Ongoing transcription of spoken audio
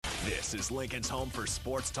This is Lincoln's home for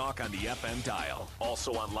sports talk on the FM dial.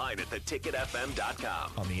 Also online at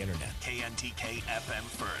theticketfm.com. On the internet, KNTK FM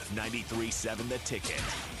Firth, 93.7 The Ticket.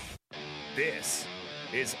 This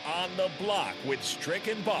is On the Block with Strick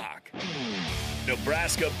and Bach.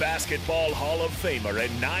 Nebraska Basketball Hall of Famer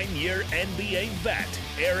and 9-year NBA vet,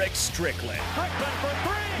 Eric Strickland. Strickland for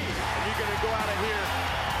three! And you're going to go out of here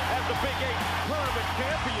as the Big 8 tournament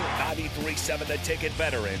champion. 93.7 The Ticket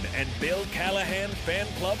veteran and Bill Callahan Fan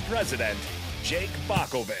Club president, Jake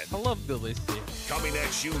Bakoven. I love Billy Steve. Coming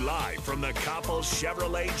at you live from the Koppel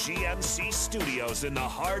Chevrolet GMC studios in the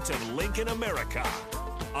heart of Lincoln, America.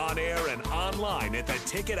 On air and online at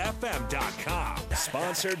theticketfm.com.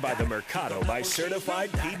 Sponsored by the Mercado by Certified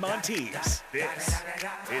Piedmontese. This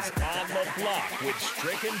is On the Block with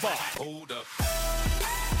Strick and Bach. Hold up.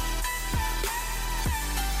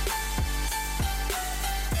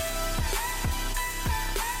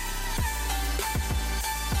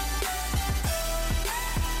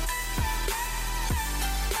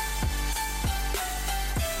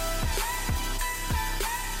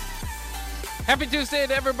 Happy Tuesday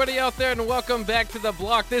to everybody out there, and welcome back to The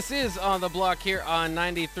Block. This is On the Block here on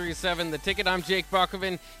 93.7 The Ticket. I'm Jake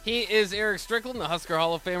Bakoven. He is Eric Strickland, the Husker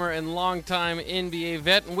Hall of Famer and longtime NBA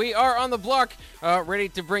vet. And we are on the block, ready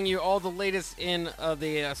to bring you all the latest in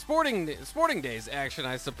the sporting days action,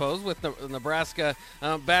 I suppose, with the Nebraska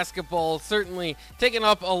basketball certainly taking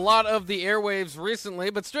up a lot of the airwaves recently.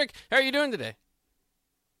 But Strick, how are you doing today?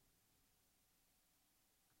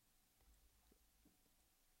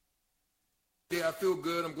 Yeah, I feel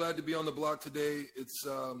good. I'm glad to be on the block today. It's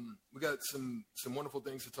we got some wonderful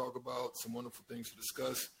things to talk about, some wonderful things to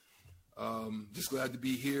discuss. Just glad to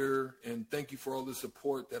be here, and thank you for all the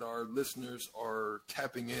support that our listeners are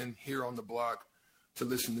tapping in here on the block to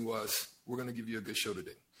listen to us. We're going to give you a good show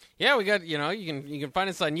today. Yeah, we got, you can find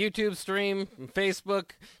us on YouTube, stream,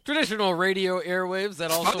 Facebook, traditional radio airwaves.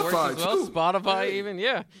 That also Spotify works as well. too. Spotify Hey. even,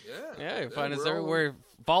 yeah. You find us everywhere.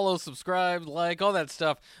 Follow, subscribe, like, all that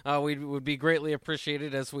stuff. We would be greatly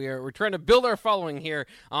appreciated as we're trying to build our following here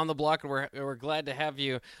on the block, and we're glad to have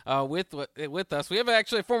you with us. We have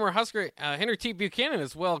actually a former Husker, Henry T. Buchanan,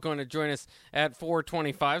 as well, going to join us at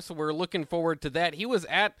 4:25, so we're looking forward to that. He was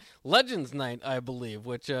at Legends Night, I believe,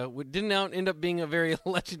 which didn't end up being a very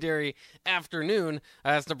legendary afternoon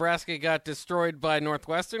as Nebraska got destroyed by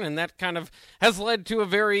Northwestern, and that kind of has led to a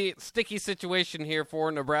very sticky situation here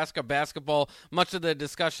for Nebraska basketball. Much of the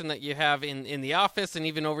discussion that you have in the office and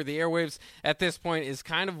even over the airwaves at this point is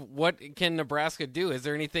kind of what can Nebraska do? Is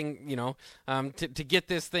there anything, to get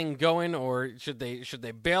this thing going, or should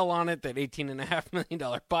they bail on it? That $18.5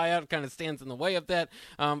 million buyout kind of stands in the way of that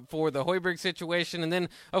for the Hoiberg situation. And then,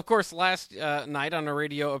 of course, last night on a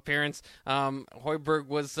radio appearance, Hoiberg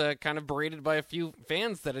was kind of berated by a few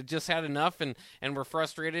fans that had just had enough and were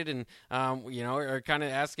frustrated and, are kind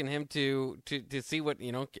of asking him to see what,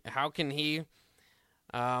 how could he,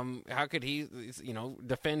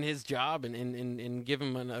 defend his job and give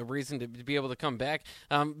him a reason to be able to come back?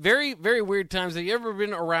 Very, very weird times. Have you ever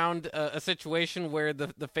been around a situation where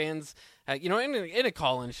the fans, in a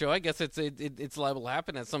call-in show, I guess it's liable to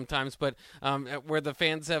happen at sometimes, but where the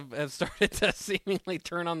fans have started to seemingly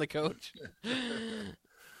turn on the coach?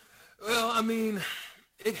 Well, I mean,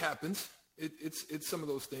 it happens. It's some of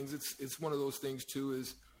those things. It's one of those things too.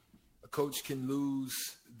 Is a coach can lose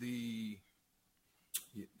the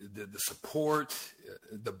support,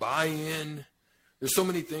 the buy-in. There's so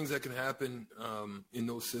many things that can happen in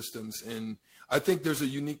those systems, and I think there's a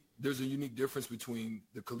unique difference between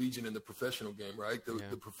the collegiate and the professional game, right?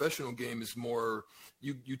 The professional game is more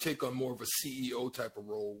you take on more of a CEO type of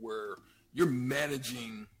role where you're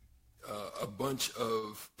managing a bunch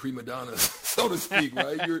of prima donnas, so to speak,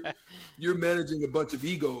 right? You're managing a bunch of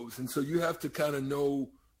egos, and so you have to kind of know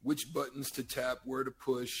which buttons to tap, where to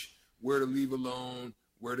push, where to leave alone,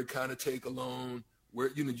 where to kind of take alone, where,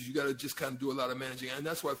 you got to just kind of do a lot of managing. And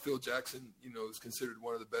that's why Phil Jackson, is considered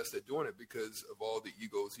one of the best at doing it, because of all the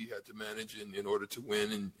egos he had to manage in order to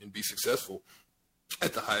win and be successful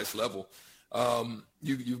at the highest level.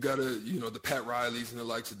 You've got to, the Pat Rileys and the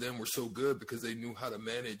likes of them were so good because they knew how to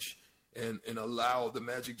manage and allow the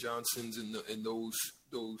Magic Johnsons and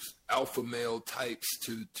those alpha male types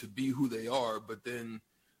to be who they are, but then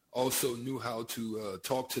also knew how to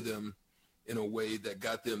talk to them in a way that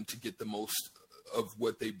got them to get the most of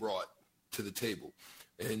what they brought to the table.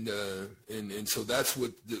 And so that's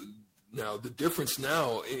what the difference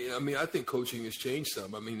now, I mean, I think coaching has changed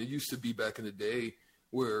some. I mean, it used to be back in the day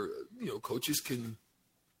where, coaches can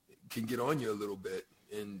get on you a little bit,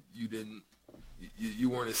 and you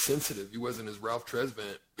weren't as sensitive. You wasn't as Ralph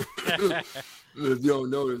Tresvant If you don't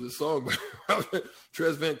know, there's a song by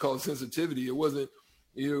Tres Van called Sensitivity. It wasn't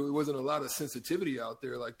a lot of sensitivity out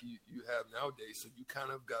there like you have nowadays. So you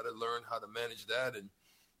kind of got to learn how to manage that.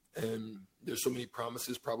 And there's so many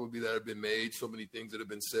promises probably that have been made, so many things that have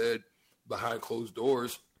been said behind closed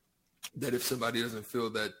doors that if somebody doesn't feel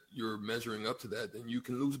that you're measuring up to that, then you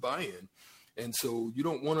can lose buy-in. And so you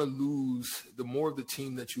don't want to lose. The more of the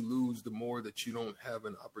team that you lose, the more that you don't have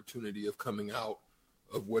an opportunity of coming out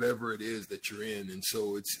of whatever it is that you're in. And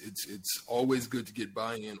so it's always good to get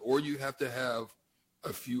buy-in, or you have to have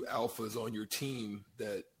a few alphas on your team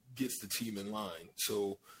that gets the team in line.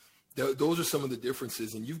 So those are some of the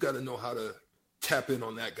differences, and you've got to know how to tap in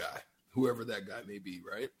on that guy, whoever that guy may be,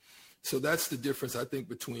 right? So that's the difference, I think,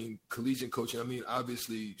 between collegiate coaching. I mean,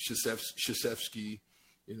 obviously, Krzyzewski,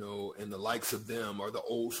 and the likes of them are the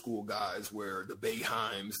old school guys, where the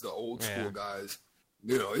Boeheims, the old school guys,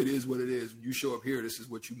 it is what it is. You show up here, this is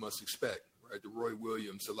what you must expect, right? The Roy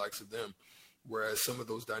Williams, the likes of them. Whereas some of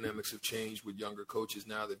those dynamics have changed with younger coaches.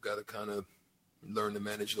 Now they've got to kind of learn to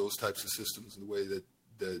manage those types of systems in the way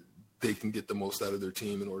that they can get the most out of their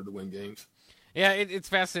team in order to win games. Yeah, it's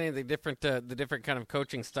fascinating, the different kind of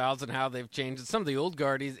coaching styles and how they've changed. And some of the old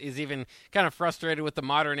guard is even kind of frustrated with the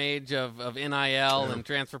modern age of NIL and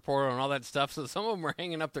transfer portal and all that stuff. So some of them are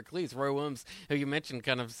hanging up their cleats. Roy Williams, who you mentioned,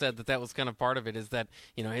 kind of said that was kind of part of it, is that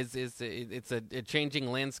it's a changing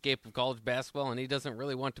landscape of college basketball, and he doesn't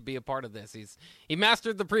really want to be a part of this. He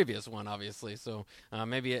mastered the previous one, obviously, so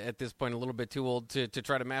maybe at this point a little bit too old to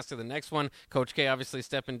try to master the next one. Coach K obviously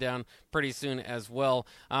stepping down pretty soon as well.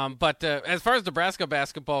 But as far as Nebraska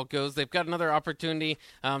basketball goes, they've got another opportunity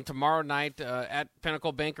tomorrow night at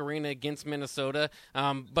Pinnacle Bank Arena against Minnesota.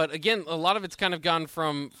 But again, a lot of it's kind of gone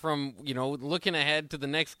from looking ahead to the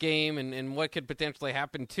next game and what could potentially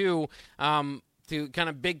happen to kind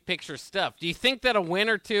of big picture stuff. Do you think that a win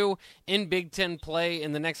or two in Big Ten play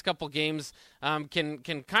in the next couple games can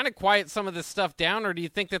kind of quiet some of this stuff down, or do you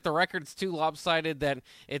think that the record's too lopsided that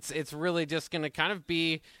it's really just going to kind of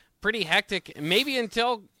be pretty hectic, maybe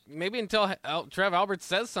until Trev Alberts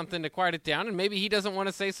says something to quiet it down, and maybe he doesn't want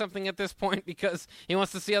to say something at this point because he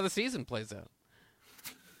wants to see how the season plays out?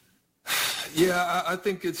 Yeah, I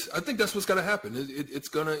think that's what's got to happen. It's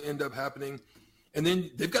going to end up happening, and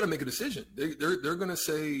then they've got to make a decision. They're going to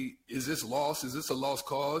say, is this loss? Is this a lost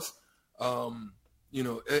cause?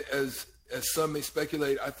 As some may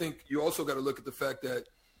speculate, I think you also got to look at the fact that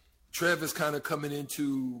Trev is kind of coming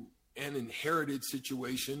into an inherited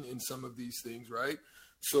situation in some of these things, right?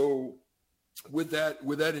 So with that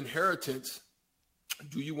inheritance,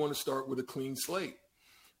 do you want to start with a clean slate?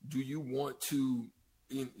 Do you want to,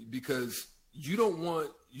 because you don't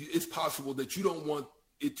want, it's possible that you don't want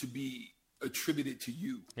it to be attributed to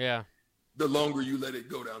you. Yeah. The longer you let it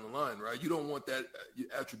go down the line, right? You don't want that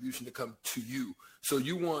attribution to come to you. So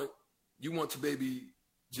you want to maybe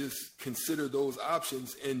just consider those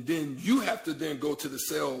options, and then you have to then go to the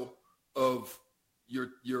cell of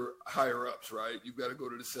your higher ups, right? You've got to go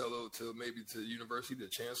to the cell to maybe to the university, the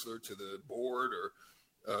chancellor, to the board,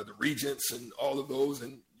 or the regents, and all of those,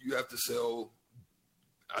 and you have to sell.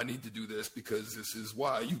 I need to do this because this is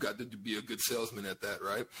why. You've got to be a good salesman at that,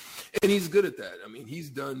 right? And he's good at that. I mean, he's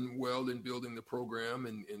done well in building the program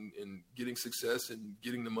and getting success and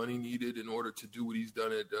getting the money needed in order to do what he's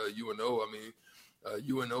done at UNO. I mean,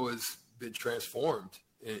 UNO has been transformed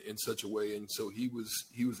in such a way, and so he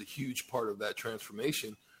was a huge part of that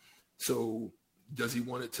transformation. So does he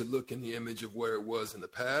want it to look in the image of where it was in the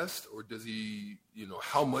past, or does he,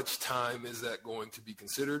 how much time is that going to be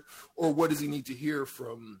considered, or what does he need to hear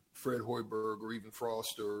from Fred Hoiberg or even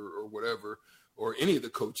Frost or whatever, or any of the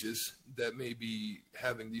coaches that may be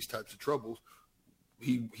having these types of troubles?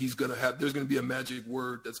 There's going to be a magic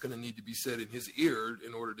word that's going to need to be said in his ear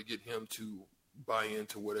in order to get him to buy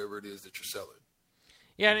into whatever it is that you're selling.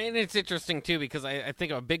 Yeah, and it's interesting, too, because I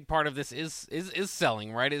think a big part of this is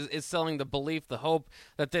selling, right? Is selling the belief, the hope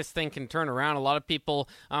that this thing can turn around. A lot of people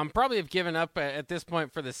probably have given up at this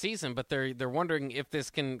point for the season, but they're wondering if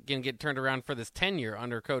this can get turned around for this tenure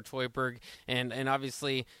under Coach Hoiberg, and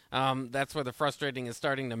obviously that's where the frustrating is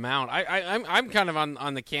starting to mount. I'm kind of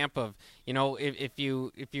on the camp of, if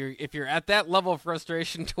you're at that level of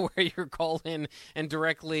frustration to where you're called in and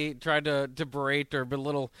directly try to berate or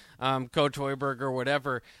belittle Coach Hoiberg or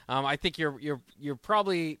whatever, I think you're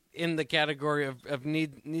probably in the category of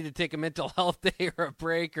need to take a mental health day or a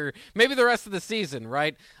break, or maybe the rest of the season,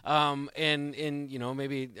 right? And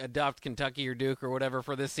maybe adopt Kentucky or Duke or whatever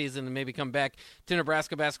for this season, and maybe come back to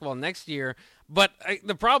Nebraska basketball next year. But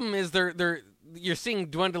the problem is you're seeing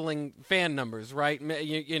dwindling fan numbers, right?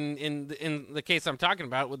 In the case I'm talking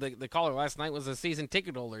about, with the caller last night was a season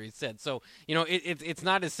ticket holder, he said. So, it's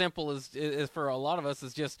not as simple as for a lot of us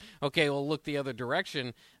as just, okay, well, look the other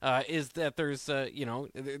direction. Is that there's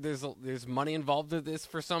there's money involved in this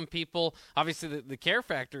for some people. Obviously, the care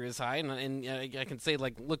factor is high, and I can say,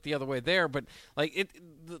 like, look the other way there. But, like,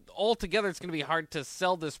 altogether, it's going to be hard to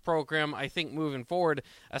sell this program, I think, moving forward,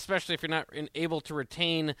 especially if you're not able to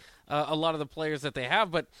retain a lot of the players that they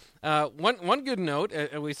have. But one good note,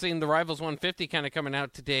 we've seen the Rivals 150 kind of coming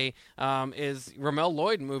out today, is Ramel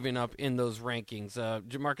Lloyd moving up in those rankings.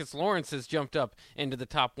 Jamarcus Lawrence has jumped up into the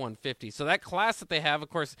top 150. So that class that they have, of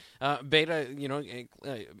course, Beta,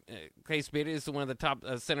 Case Beta is one of the top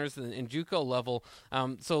centers in JUCO level.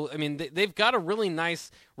 So, I mean, they've got a really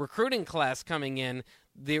nice recruiting class coming in.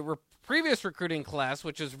 The previous recruiting class,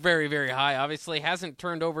 which is very, very high, obviously hasn't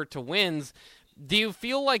turned over to wins. Do you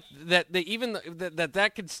feel like that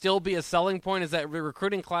that could still be a selling point, is that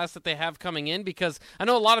recruiting class that they have coming in? Because I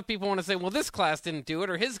know a lot of people want to say, well, this class didn't do it,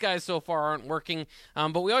 or his guys so far aren't working.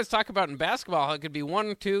 But we always talk about in basketball how it could be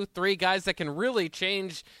 1, 2, 3 guys that can really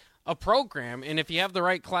change a program. And if you have the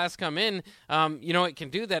right class come in, it can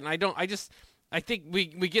do that. And I think we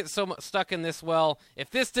get so much stuck in this. Well, if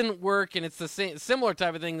this didn't work and it's the similar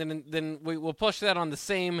type of thing, then we will push that on the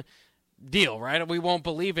same deal, right? We won't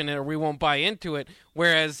believe in it, or we won't buy into it.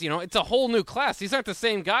 Whereas, it's a whole new class. These aren't the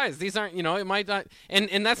same guys. These aren't, it might not,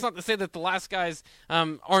 and that's not to say that the last guys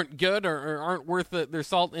aren't good or aren't worth their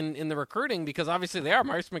salt in the recruiting, because obviously they are.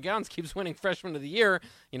 Maurice McGowan keeps winning Freshman of the Year.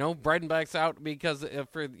 Breidenbach's out because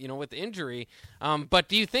with injury. But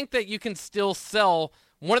do you think that you can still sell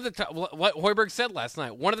one of the top, what Hoiberg said last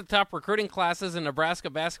night, one of the top recruiting classes in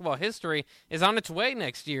Nebraska basketball history is on its way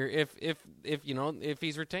next year if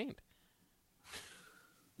he's retained?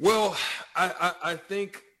 Well, I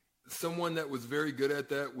think someone that was very good at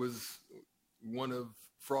that was one of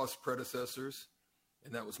Frost's predecessors,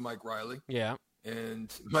 and that was Mike Riley. Yeah.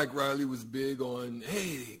 And Mike Riley was big on,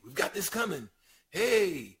 hey, we've got this coming.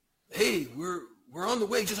 Hey, we're on the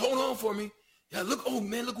way. Just hold on for me. Yeah, look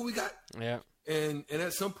what we got. Yeah. And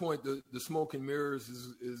at some point, the smoke and mirrors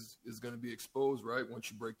is going to be exposed, right, once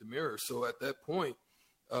you break the mirror. So at that point,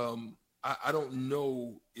 I don't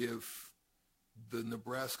know if the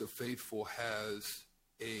Nebraska faithful has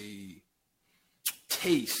a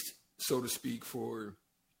taste, so to speak, for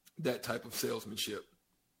that type of salesmanship.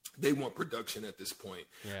 They want production at this point.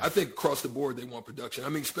 Yeah. I think across the board they want production. I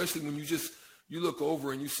mean, especially when you look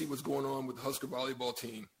over and you see what's going on with the Husker volleyball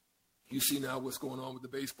team. You see now what's going on with the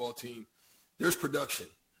baseball team. There's production.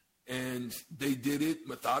 And they did it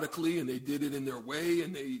methodically, and they did it in their way,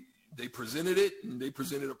 and they presented it, and they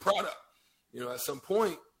presented a product. At some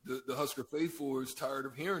point, the Husker faithful is tired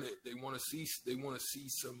of hearing it. They want to see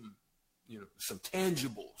some, some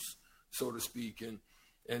tangibles, so to speak.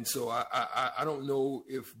 And so I don't know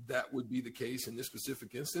if that would be the case in this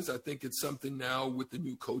specific instance. I think it's something now with the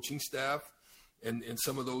new coaching staff and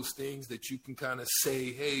some of those things that you can kind of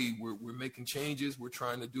say, hey, we're making changes, we're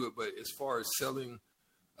trying to do it. But as far as selling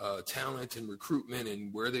talent and recruitment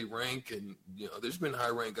and where they rank, and there's been high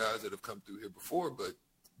ranked guys that have come through here before, but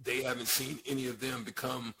they haven't seen any of them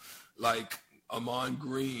become like Amon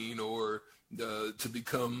Green or to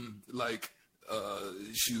become like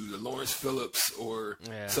Lawrence Phillips or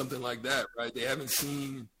something like that, right? They haven't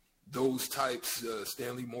seen those types,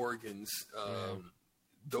 Stanley Morgans,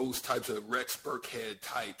 those types of Rex Burkhead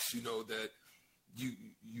types, that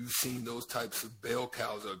you've seen those types of bell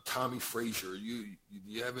cows, or Tommy Frazier.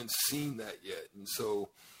 You haven't seen that yet, and so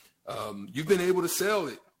you've been able to sell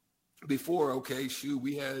it before. Okay,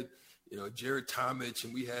 we had Jared Tomich,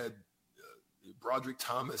 and we had Broderick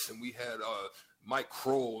Thomas, and we had Mike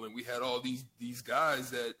Kroll, and we had all these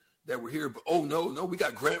guys that were here. But no, we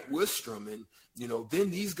got Grant Wistrom, and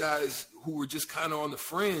then these guys who were just kind of on the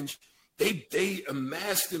fringe, they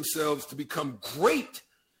amassed themselves to become great.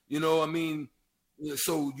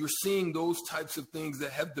 So you're seeing those types of things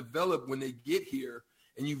that have developed when they get here.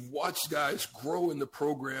 And you've watched guys grow in the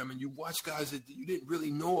program, and you watch guys that you didn't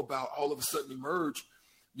really know about all of a sudden emerge.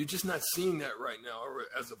 You're just not seeing that right now, or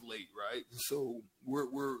as of late, right? So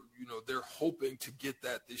we're they're hoping to get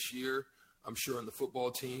that this year. I'm sure on the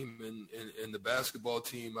football team and the basketball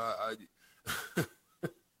team,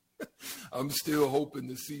 I'm still hoping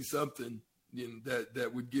to see something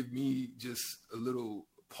that would give me just a little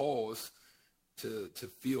pause to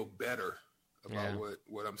feel better about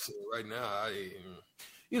what I'm seeing right now.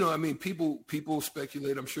 People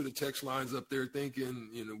speculate. I'm sure the text line's up there thinking,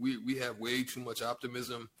 we have way too much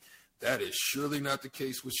optimism That is surely not the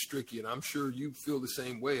case with Stricky, and I'm sure you feel the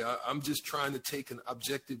same way. I'm just trying to take an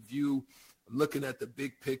objective view. I'm looking at the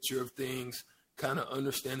big picture of things, kind of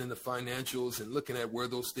understanding the financials and looking at where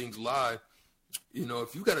those things lie. You know,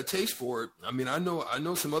 if you got a taste for it, I mean, I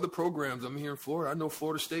know some other programs. I'm here in Florida. I know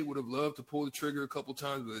Florida State would have loved to pull the trigger a couple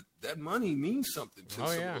times, but that money means something to some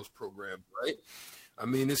of those programs, right? I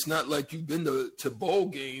mean, it's not like you've been to bowl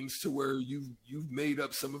games to where you've made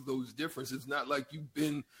up some of those differences. It's not like you've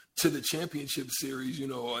been to the championship series, you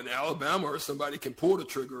know, in Alabama or somebody can pull the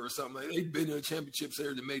trigger or something. Like they've been in a championship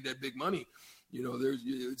series that made that big money. You know,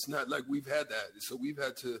 it's not like we've had that. So we've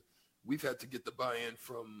had to get the buy-in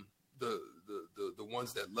from the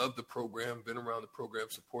ones that love the program, been around the program,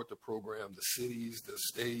 support the program, the cities, the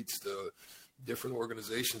states, the different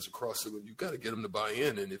organizations across the world. You've got to get them to buy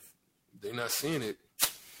in, and if they're not seeing it,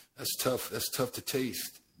 that's tough. That's tough to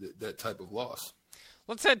taste, that type of loss.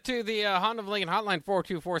 Let's head to the Honda of Lincoln hotline,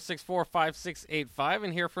 424-645-6685,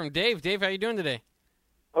 and hear from Dave. Dave, how you doing today?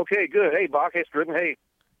 Okay, good. Hey, Bach. Hey, Strickland. Hey,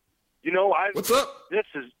 you know, what's up?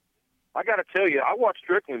 I got to tell you, I watched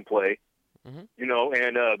Strickland play, you know,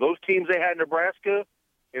 and those teams they had in Nebraska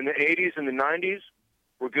in the 80s and the 90s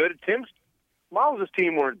were good. Miles'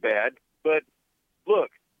 team weren't bad, but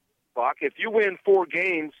look, Bach, if you win 4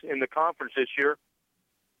 games in the conference this year,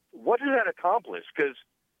 what does that accomplish? Because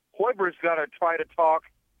Hoiberg's got to try to talk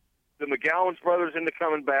the McGowan's brothers into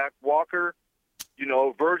coming back. Walker, you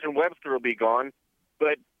know, Virgin Webster will be gone.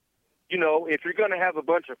 But, you know, if you're going to have a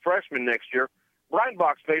bunch of freshmen next year,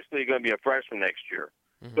 Reinbach's basically going to be a freshman next year.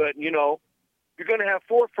 But, you know, you're going to have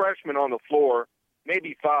 4 freshmen on the floor,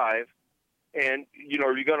 maybe 5, and, you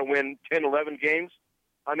know, you're going to win 10, 11 games.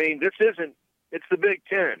 I mean, it's the Big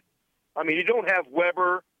Ten. I mean, you don't have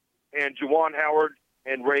Weber and Juwan Howard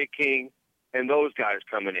and Ray King and those guys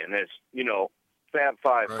coming in as, you know, Fab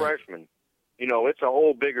Five freshmen. You know, it's a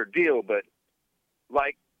whole bigger deal. But,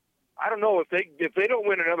 like, I don't know, if they don't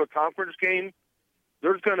win another conference game,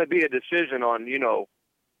 there's going to be a decision on, you know,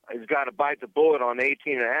 he's got to bite the bullet on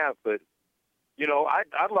 18.5. But, you know,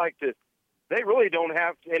 I'd like to – they really don't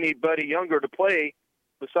have anybody younger to play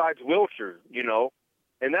besides Wilshire, you know,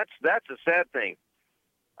 and that's a sad thing.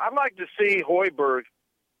 I'd like to see Hoiberg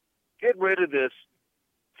get rid of this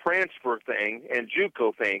transfer thing and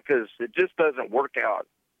JUCO thing because it just doesn't work out.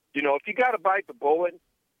 You know, if you got to bite the bullet,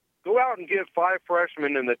 go out and get 5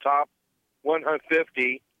 freshmen in the top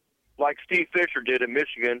 150 like Steve Fisher did in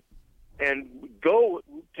Michigan and go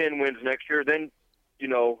 10 wins next year, then, you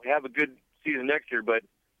know, have a good season next year. But,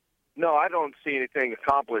 no, I don't see anything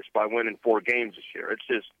accomplished by winning 4 games this year. It's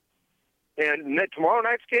just – and tomorrow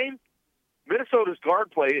night's game, Minnesota's guard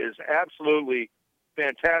play is absolutely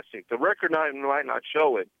fantastic. The record might not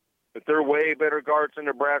show it, but they're way better guards than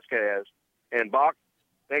Nebraska has. And, Bach,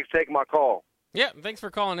 thanks for taking my call. Yeah, thanks for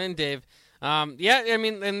calling in, Dave. Yeah, I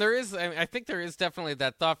mean, and I think there is definitely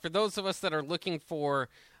that thought for those of us that are looking for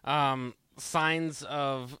signs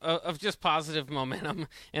of just positive momentum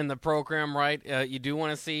in the program, right? You do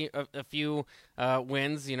want to see a few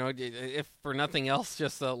wins, you know, if for nothing else,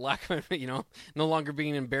 just the lack of, you know, no longer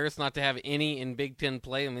being embarrassed not to have any in Big Ten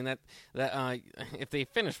play. I mean, that if they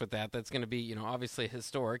finish with that, that's going to be, you know, obviously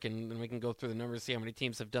historic, and we can go through the numbers, see how many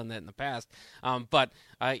teams have done that in the past. But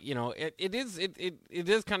you know, it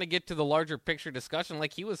is kind of get to the larger picture discussion,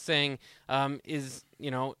 like he was saying, is, you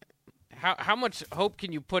know, how much hope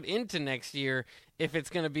can you put into next year if it's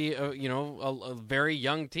going to be a very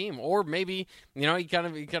young team? Or maybe, you know, he kind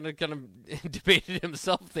of debated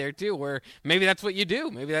himself there too, where maybe that's what you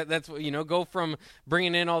do. Maybe that's what, you know, go from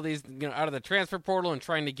bringing in all these, you know, out of the transfer portal and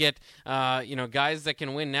trying to get you know, guys that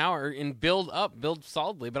can win now and build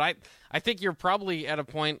solidly. But I think you're probably at a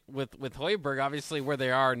point with Hoiberg, obviously where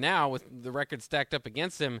they are now with the record stacked up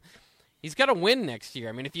against him. He's got to win next year.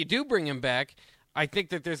 I mean, if you do bring him back, I think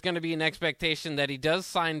that there's going to be an expectation that he does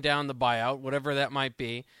sign down the buyout, whatever that might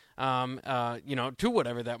be, you know, to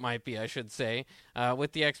whatever that might be, I should say,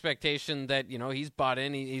 with the expectation that, you know, he's bought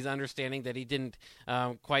in, he's understanding that he didn't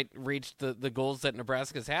quite reach the goals that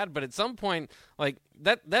Nebraska's had. But at some point, like,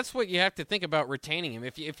 that's what you have to think about retaining him.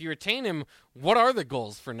 If you retain him, what are the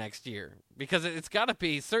goals for next year? Because it's got to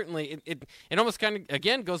be, certainly, it almost kind of,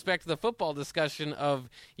 again, goes back to the football discussion of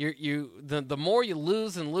the more you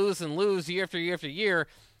lose and lose and lose year after year after year,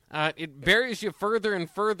 it buries you further and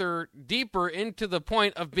further deeper into the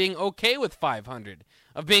point of being okay with 500,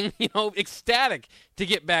 of being, you know, ecstatic to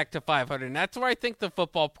get back to 500. And that's where I think the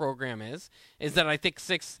football program is that I think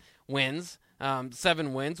 6 wins,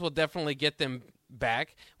 7 wins will definitely get them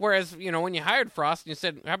back. Whereas, you know, when you hired Frost and you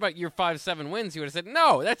said, how about your 5-7 wins? You would have said,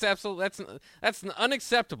 no, that's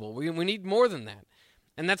unacceptable. We need more than that.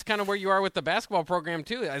 And that's kind of where you are with the basketball program,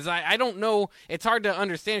 too. As I don't know, it's hard to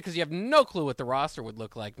understand because you have no clue what the roster would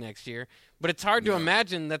look like next year. But it's hard to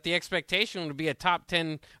imagine that the expectation would be a top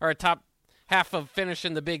 10 or a top half of finish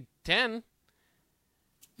in the Big Ten.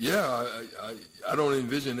 Yeah, I don't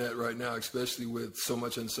envision that right now, especially with so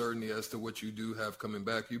much uncertainty as to what you do have coming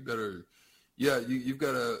back. You better, you've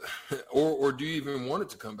got to, or do you even want it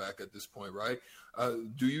to come back at this point, right?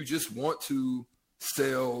 Do you just want to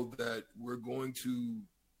sell that we're going to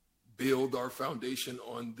build our foundation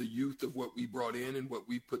on the youth of what we brought in and what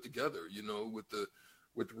we put together, with the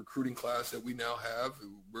recruiting class that we now have?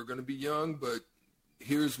 We're going to be young, but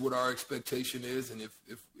here's what our expectation is. And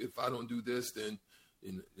if I don't do this, then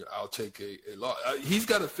I'll take a loss. He's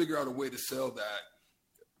got to figure out a way to sell that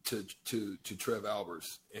to Trev Albers.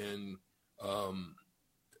 And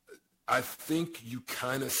I think you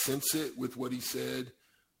kind of sense it with what he said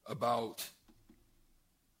about,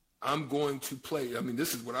 I'm going to play. I mean,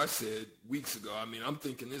 this is what I said weeks ago. I mean, I'm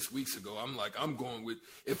thinking this weeks ago. I'm like, I'm going with,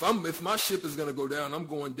 if my ship is going to go down, I'm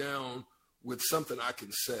going down with something I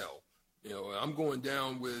can sell. I'm going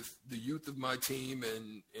down with the youth of my team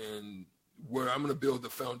and where I'm going to build the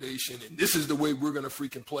foundation. And this is the way we're going to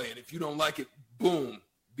freaking play. And if you don't like it, boom,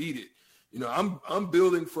 beat it. I'm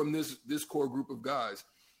building from this core group of guys.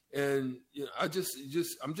 And I'm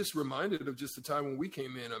just reminded of just the time when we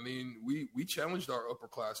came in. I mean, we challenged our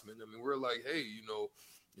upperclassmen. I mean, we're like, hey,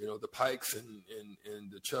 the Pikes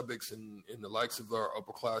and the Chubbucks and the likes of our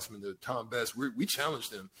upperclassmen, the Tom Best, we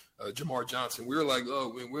challenged them. Jamar Johnson. We were like,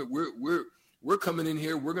 oh, we're coming in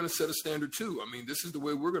here. We're going to set a standard too. I mean, this is the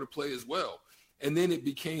way we're going to play as well. And then it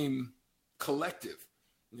became collective.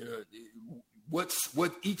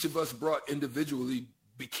 What each of us brought individually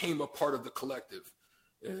became a part of the collective.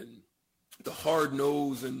 And the hard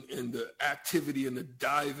nose and the activity and the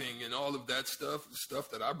diving and all of that stuff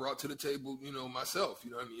that I brought to the table, myself,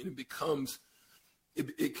 what I mean?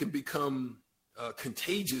 It can become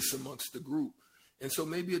contagious amongst the group. And so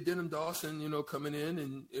maybe a Denham Dawson, coming in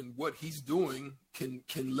and what he's doing can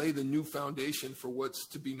lay the new foundation for what's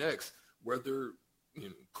to be next, whether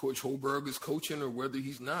Coach Holberg is coaching or whether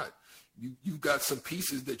he's not. You've got some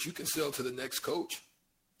pieces that you can sell to the next coach.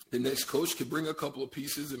 The next coach could bring a couple of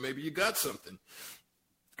pieces and maybe you got something.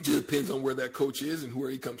 It just depends on where that coach is and where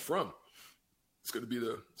he comes from. It's going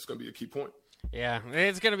to be a key point. Yeah,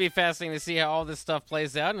 it's going to be fascinating to see how all this stuff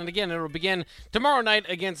plays out. And again, it'll begin tomorrow night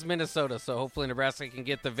against Minnesota. So hopefully Nebraska can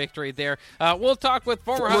get the victory there. We'll talk with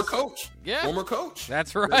former coach. Yeah, former coach.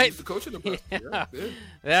 That's right. He's the coach of Nebraska.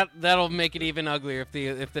 That'll make it even uglier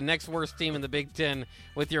if the next worst team in the Big Ten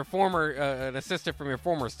with your former an assistant from your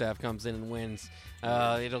former staff comes in and wins.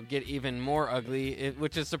 It'll get even more ugly,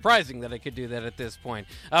 which is surprising that I could do that at this point.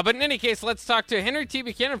 But in any case, let's talk to Henry T.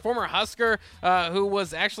 Buchanan, former Husker, who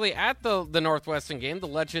was actually at the Northwestern game, the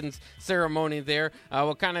Legends ceremony there.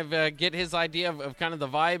 We'll kind of get his idea of kind of the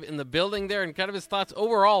vibe in the building there and kind of his thoughts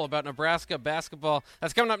overall about Nebraska basketball.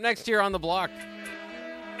 That's coming up next here on The Block.